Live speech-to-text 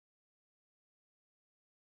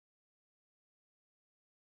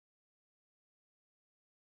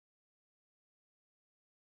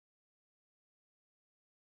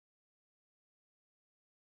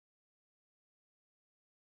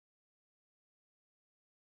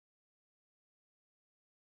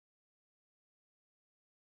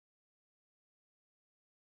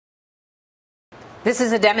This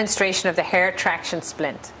is a demonstration of the Hare Traction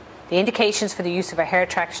Splint. The indications for the use of a Hare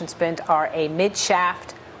Traction Splint are a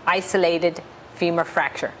mid-shaft isolated femur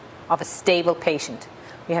fracture of a stable patient.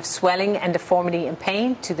 We have swelling and deformity and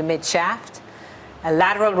pain to the mid-shaft, a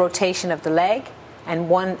lateral rotation of the leg, and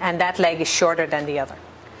that leg is shorter than the other.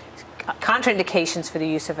 Contraindications for the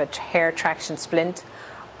use of a Hare Traction Splint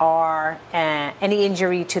are any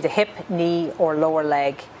injury to the hip, knee, or lower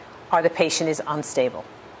leg, or the patient is unstable.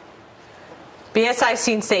 BSI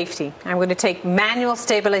scene safety. I'm going to take manual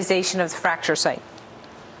stabilization of the fracture site,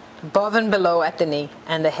 above and below at the knee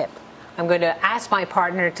and the hip. I'm going to ask my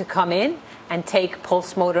partner to come in and take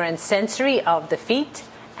pulse motor and sensory of the feet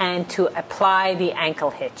and to apply the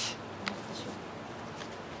ankle hitch.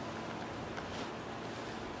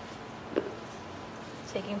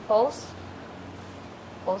 Taking pulse.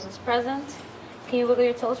 Pulse is present. Can you wiggle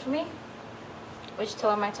your toes for me? Which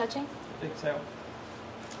toe am I touching? Big toe.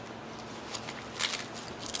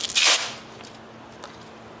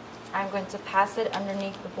 I'm going to pass it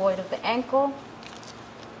underneath the void of the ankle.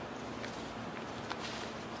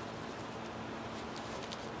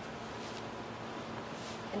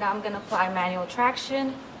 And now I'm going to apply manual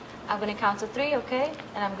traction. I'm going to count to 3, okay?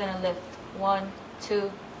 And I'm going to lift. 1, 2,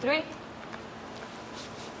 3.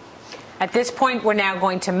 At this point, we're now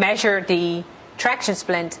going to measure the traction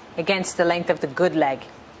splint against the length of the good leg.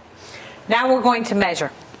 Now we're going to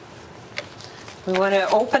measure. We want to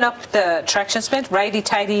open up the traction splint,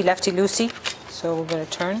 righty-tighty, lefty-loosey. So we're going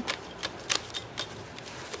to turn.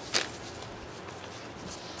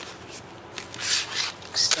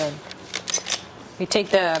 Extend. We take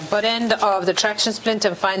the butt end of the traction splint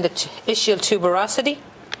and find the ischial tuberosity.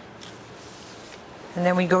 And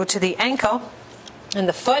then we go to the ankle and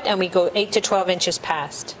the foot, and we go 8 to 12 inches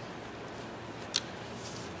past.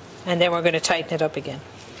 And then we're going to tighten it up again.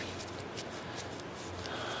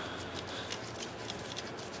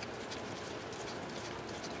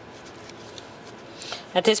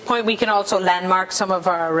 At this point, we can also landmark some of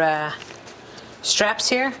our straps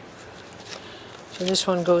here. So this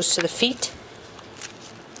one goes to the feet.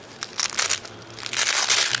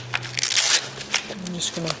 I'm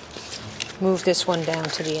just going to move this one down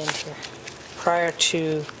to the end here prior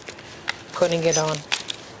to putting it on.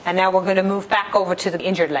 And now we're going to move back over to the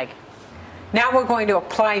injured leg. Now we're going to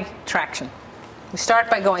apply traction. We start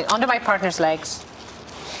by going under my partner's legs,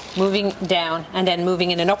 moving down, and then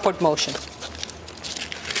moving in an upward motion.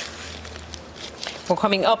 We're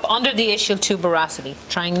coming up under the ischial tuberosity,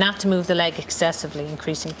 trying not to move the leg excessively,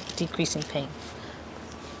 decreasing pain.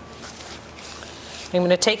 I'm going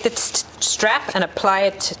to take the strap and apply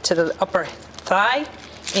it to the upper thigh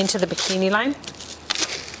into the bikini line.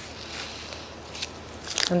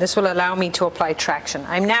 And this will allow me to apply traction.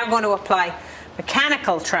 I'm now going to apply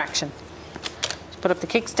mechanical traction. Just put up the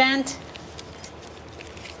kickstand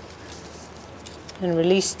and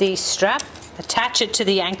release the strap. Attach it to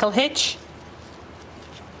the ankle hitch.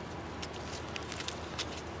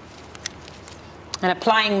 And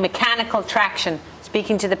applying mechanical traction,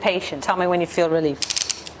 speaking to the patient. Tell me when you feel relief.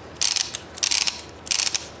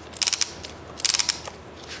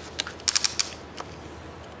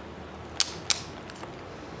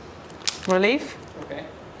 Relief? Okay.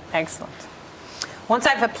 Excellent. Once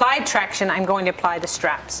I've applied traction, I'm going to apply the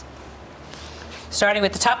straps. Starting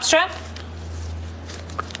with the top strap.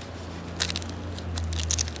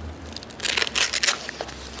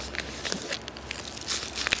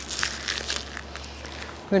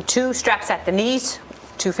 With 2 straps at the knees,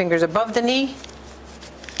 2 fingers above the knee.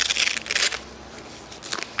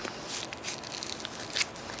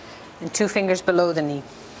 And 2 fingers below the knee.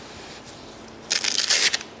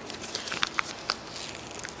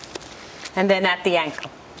 And then at the ankle.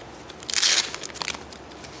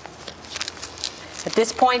 At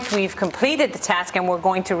this point, we've completed the task and we're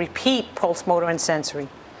going to repeat pulse, motor, and sensory.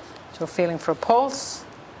 So feeling for pulse.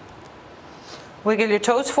 Wiggle your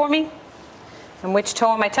toes for me. And which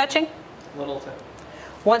toe am I touching? Little toe.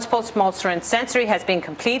 Once pulse, motor, and sensory has been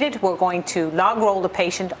completed, we're going to log roll the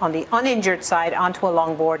patient on the uninjured side onto a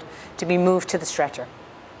longboard to be moved to the stretcher.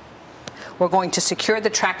 We're going to secure the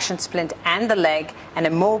traction splint and the leg and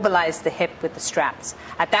immobilize the hip with the straps.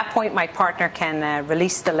 At that point, my partner can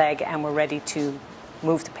release the leg and we're ready to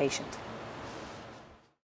move the patient.